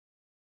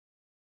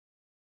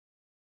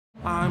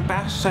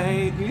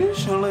Backstage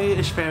usually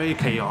it's very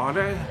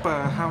chaotic,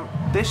 but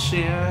this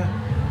year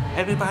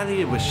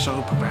everybody was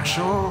so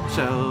professional,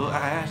 so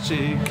I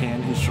actually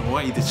can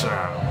enjoy the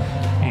job.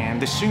 And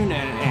the student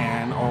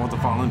and all the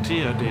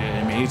volunteers did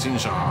an amazing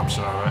job,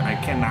 so I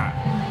cannot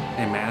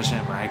imagine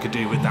what I could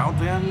do without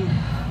them.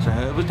 So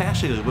it was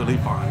actually really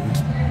fun.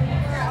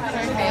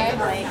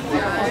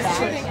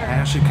 I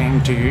actually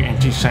came to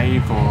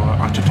NTC for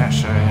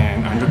architecture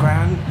and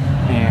undergrad,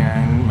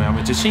 and when I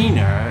was a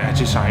senior, I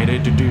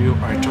decided to do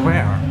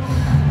art-to-wear,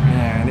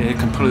 and it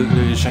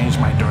completely changed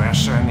my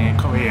direction and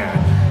career.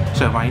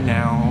 So right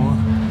now,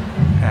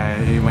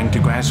 I went to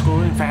grad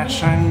school in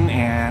fashion,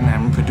 and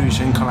I'm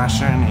producing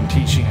collection and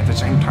teaching at the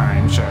same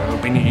time. So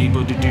being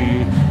able to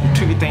do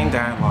two things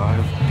that I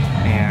love,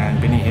 and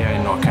being here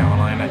in North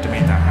Carolina to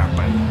make that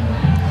happen.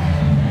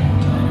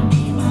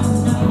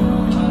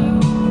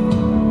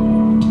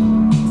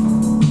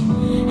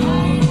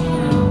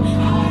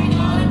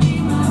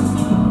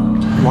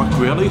 Work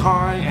really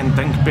hard and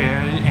think big,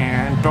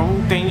 and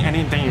don't think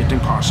anything is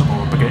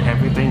impossible, because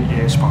everything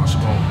is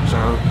possible.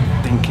 So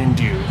think and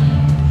do.